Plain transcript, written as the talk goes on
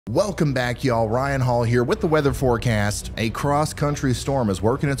Welcome back, y'all. Ryan Hall here with the weather forecast. A cross-country storm is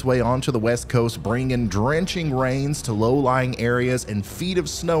working its way onto the west coast, bringing drenching rains to low-lying areas and feet of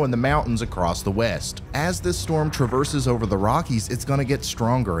snow in the mountains across the west. As this storm traverses over the Rockies, it's going to get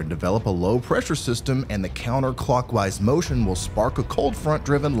stronger and develop a low-pressure system, and the counterclockwise motion will spark a cold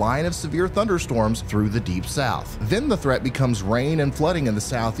front-driven line of severe thunderstorms through the deep south. Then the threat becomes rain and flooding in the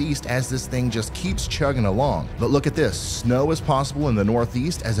southeast as this thing just keeps chugging along. But look at this. Snow is possible in the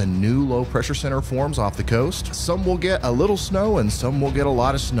northeast as a new low pressure center forms off the coast. Some will get a little snow and some will get a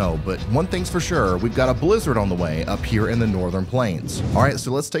lot of snow, but one thing's for sure, we've got a blizzard on the way up here in the northern plains. All right, so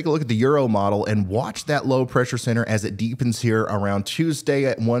let's take a look at the Euro model and watch that low pressure center as it deepens here around Tuesday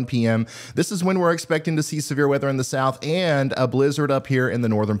at 1 p.m. This is when we're expecting to see severe weather in the south and a blizzard up here in the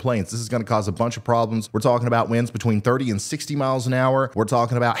northern plains. This is going to cause a bunch of problems. We're talking about winds between 30 and 60 miles an hour. We're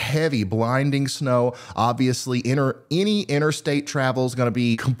talking about heavy blinding snow. Obviously, any interstate travel is going to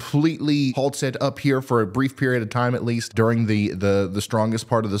be completely halted up here for a brief period of time, at least during the strongest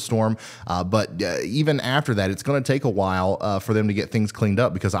part of the storm. But even after that, it's going to take a while for them to get things cleaned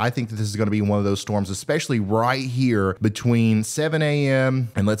up, because I think that this is going to be one of those storms, especially right here between 7 a.m.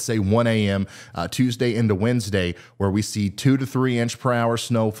 and let's say 1 a.m. Tuesday into Wednesday, where we see 2 to 3 inch per hour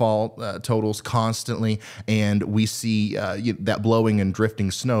snowfall totals constantly, and we see that blowing and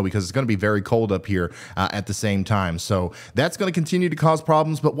drifting snow, because it's going to be very cold up here at the same time. So that's going to continue to cause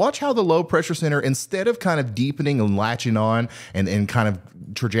problems. But watch how the low pressure center, instead of kind of deepening and latching on and kind of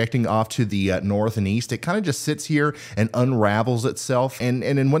trajecting off to the north and east, it kind of just sits here and unravels itself.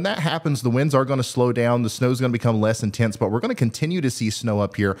 And when that happens, the winds are going to slow down. The snow is going to become less intense, but we're going to continue to see snow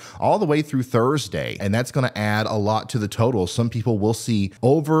up here all the way through Thursday. And that's going to add a lot to the total. Some people will see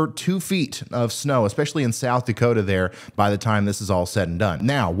over 2 feet of snow, especially in South Dakota there, by the time this is all said and done.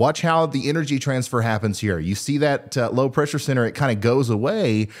 Now, watch how the energy transfer happens here. You see that low pressure center, it kind of goes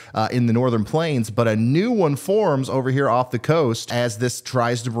away in the northern plains, but a new one forms over here off the coast as this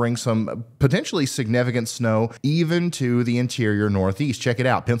tries to bring some potentially significant snow even to the interior northeast. Check it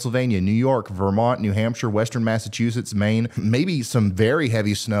out. Pennsylvania, New York, Vermont, New Hampshire, western Massachusetts, Maine, maybe some very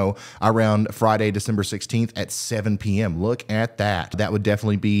heavy snow around Friday, December 16th at 7 p.m. Look at that. That would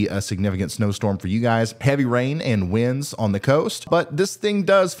definitely be a significant snowstorm for you guys. Heavy rain and winds on the coast, but this thing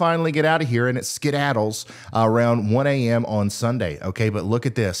does finally get out of here and it skedaddles around 1 a.m. on Sunday. Okay, but look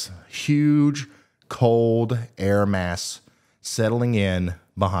at this. Huge cold air mass settling in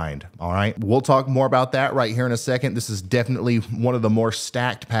behind. All right, we'll talk more about that right here in a second. This is definitely one of the more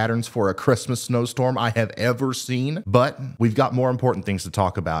stacked patterns for a Christmas snowstorm I have ever seen, but we've got more important things to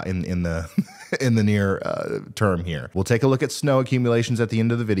talk about in the in the near term here. We'll take a look at snow accumulations at the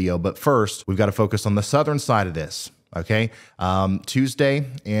end of the video, but first we've got to focus on the southern side of this. Okay, Tuesday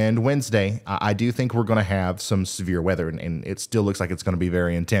and Wednesday, I do think we're going to have some severe weather, and it still looks like it's going to be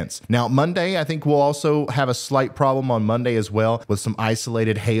very intense. Now, Monday, I think we'll also have a slight problem on Monday as well, with some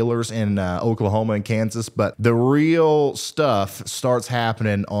isolated hailers in Oklahoma and Kansas, but the real stuff starts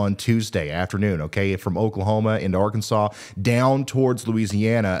happening on Tuesday afternoon, okay, from Oklahoma into Arkansas, down towards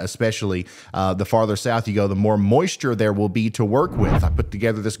Louisiana, especially the farther south you go, the more moisture there will be to work with. I put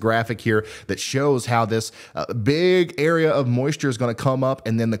together this graphic here that shows how this big area of moisture is going to come up,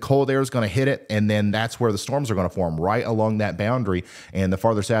 and then the cold air is going to hit it, and then that's where the storms are going to form, right along that boundary. And the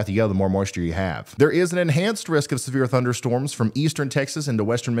farther south you go, the more moisture you have. There is an enhanced risk of severe thunderstorms from eastern Texas into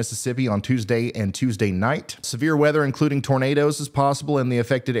western Mississippi on Tuesday and Tuesday night. Severe weather, including tornadoes, is possible in the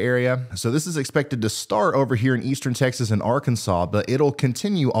affected area. So this is expected to start over here in eastern Texas and Arkansas, but it'll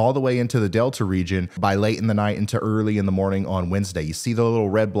continue all the way into the Delta region by late in the night into early in the morning on Wednesday. You see the little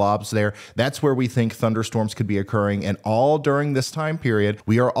red blobs there? That's where we think thunderstorms could be occurring. And all during this time period,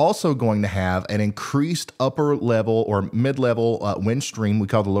 we are also going to have an increased upper level or mid-level wind stream, we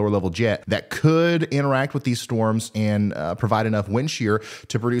call the lower level jet, that could interact with these storms and provide enough wind shear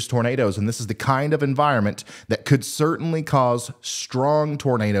to produce tornadoes. And this is the kind of environment that could certainly cause strong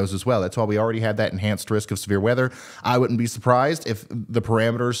tornadoes as well. That's why we already have that enhanced risk of severe weather. I wouldn't be surprised if the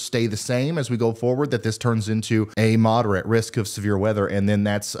parameters stay the same as we go forward, that this turns into a moderate risk of severe weather. And then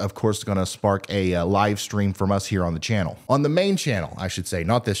that's, of course, going to spark a live stream from us here on the channel. On the main channel, I should say,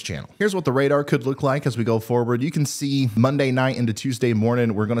 not this channel. Here's what the radar could look like as we go forward. You can see Monday night into Tuesday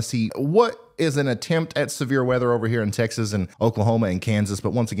morning, we're going to see what is an attempt at severe weather over here in Texas and Oklahoma and Kansas,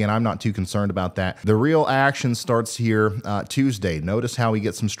 but once again, I'm not too concerned about that. The real action starts here Tuesday. Notice how we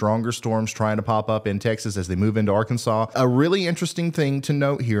get some stronger storms trying to pop up in Texas as they move into Arkansas. A really interesting thing to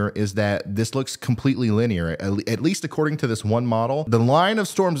note here is that this looks completely linear, at least according to this one model. The line of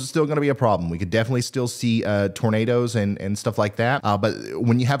storms is still going to be a problem. We could definitely still see tornadoes and stuff like that, but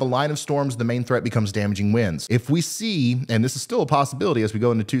when you have a line of storms, the main threat becomes damaging winds. If we see, and this is still a possibility as we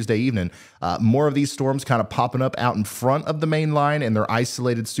go into Tuesday evening, more of these storms kind of popping up out in front of the main line and they're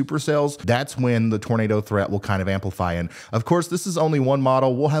isolated supercells, that's when the tornado threat will kind of amplify. And of course, this is only one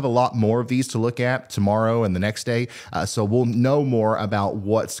model. We'll have a lot more of these to look at tomorrow and the next day, so we'll know more about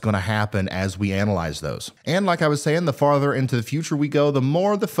what's going to happen as we analyze those. And like I was saying, the farther into the future we go, the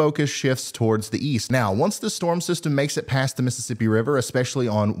more the focus shifts towards the east. Now, once the storm system makes it past the Mississippi River, especially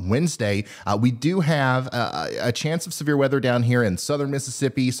on Wednesday, we do have a chance of severe weather down here in southern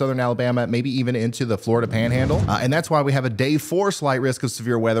Mississippi, southern Alabama, maybe even into the Florida Panhandle. And that's why we have a day 4 slight risk of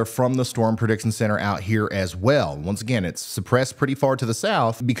severe weather from the Storm Prediction Center out here as well. Once again, it's suppressed pretty far to the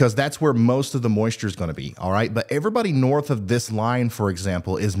south because that's where most of the moisture is going to be. All right. But everybody north of this line, for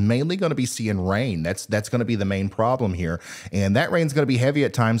example, is mainly going to be seeing rain. That's going to be the main problem here. And that rain's going to be heavy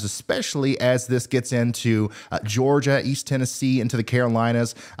at times, especially as this gets into Georgia, East Tennessee, into the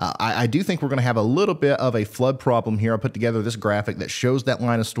Carolinas. I do think we're going to have a little bit of a flood problem here. I put together this graphic that shows that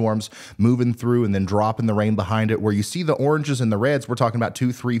line of storms moving through and then dropping the rain behind it. Where you see the oranges and the reds, we're talking about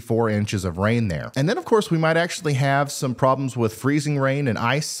 2, 3, 4 inches of rain there. And then, of course, we might actually have some problems with freezing rain and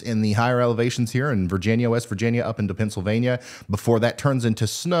ice in the higher elevations here in Virginia, West Virginia, up into Pennsylvania, before that turns into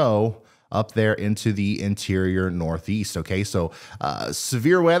snow up there into the interior northeast. Okay, so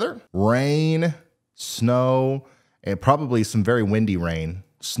severe weather, rain, snow, and probably some very windy rain.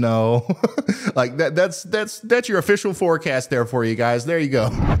 Snow. Like that's your official forecast there for you guys. There you go.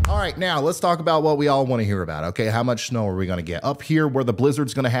 All right, now let's talk about what we all want to hear about. Okay, how much snow are we going to get up here where the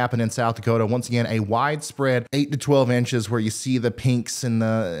blizzard's going to happen in South Dakota? Once again, a widespread 8 to 12 inches where you see the pinks and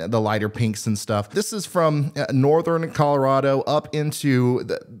the lighter pinks and stuff. This is from northern Colorado up into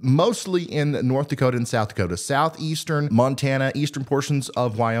mostly in North Dakota and South Dakota. Southeastern Montana, eastern portions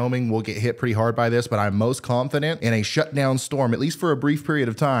of Wyoming will get hit pretty hard by this, but I'm most confident in a shutdown storm, at least for a brief period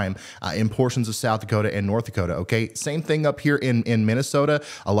of time, in portions of South Dakota and North Dakota. Okay, same thing up here in Minnesota.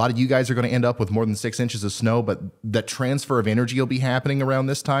 A lot of you guys are going to end up with more than 6 inches of snow, but the transfer of energy will be happening around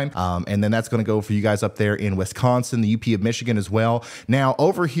this time. And then that's going to go for you guys up there in Wisconsin, the UP of Michigan as well. Now,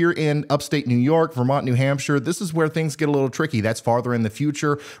 over here in upstate New York, Vermont, New Hampshire, this is where things get a little tricky. That's farther in the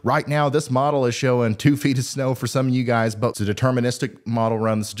future. Right now, this model is showing 2 feet of snow for some of you guys, but it's a deterministic model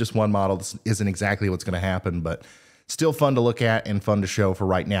run. This is just one model. This isn't exactly what's going to happen, but still fun to look at and fun to show for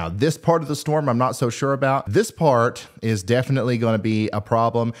right now. This part of the storm, I'm not so sure about. This part is definitely going to be a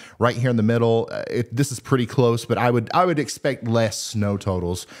problem right here in the middle. This is pretty close, but I would expect less snow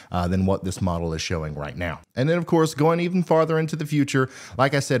totals than what this model is showing right now. And then, of course, going even farther into the future,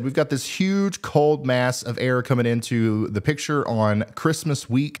 like I said, we've got this huge cold mass of air coming into the picture on Christmas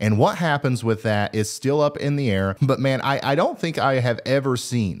week. And what happens with that is still up in the air. But man, I don't think I have ever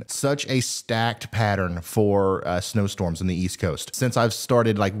seen such a stacked pattern for snowstorms in the East Coast since I've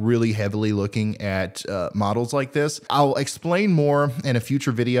started like really heavily looking at models like this. I'll explain more in a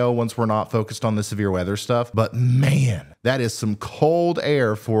future video once we're not focused on the severe weather stuff, but man, that is some cold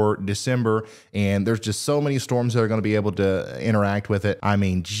air for December, and there's just so many storms that are going to be able to interact with it. I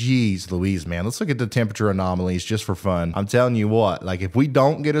mean, geez Louise, man, let's look at the temperature anomalies just for fun. I'm telling you what, like if we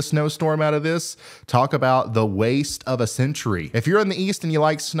don't get a snowstorm out of this, talk about the waste of a century. If you're in the East and you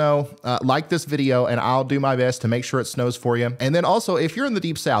like snow, like this video and I'll do my best to make sure it snows for you. And then also, if you're in the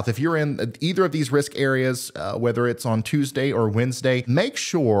deep South, if you're in either of these risk areas, whether it's on Tuesday or Wednesday, make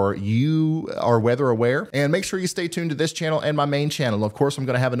sure you are weather aware and make sure you stay tuned to this channel and my main channel. Of course, I'm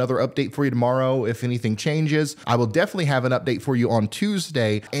going to have another update for you tomorrow if anything changes. I will definitely have an update for you on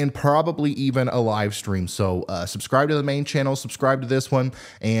Tuesday and probably even a live stream. So subscribe to the main channel, subscribe to this one,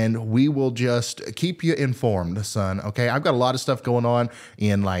 and we will just keep you informed, son. Okay, I've got a lot of stuff going on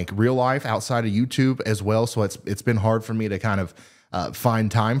in like real life outside of YouTube as well. So it's been hard for me to kind of find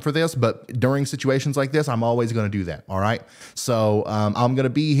time for this, but during situations like this, I'm always going to do that. All right. So I'm going to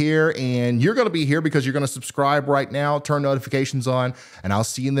be here and you're going to be here because you're going to subscribe right now, turn notifications on, and I'll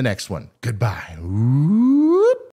see you in the next one. Goodbye. Ooh.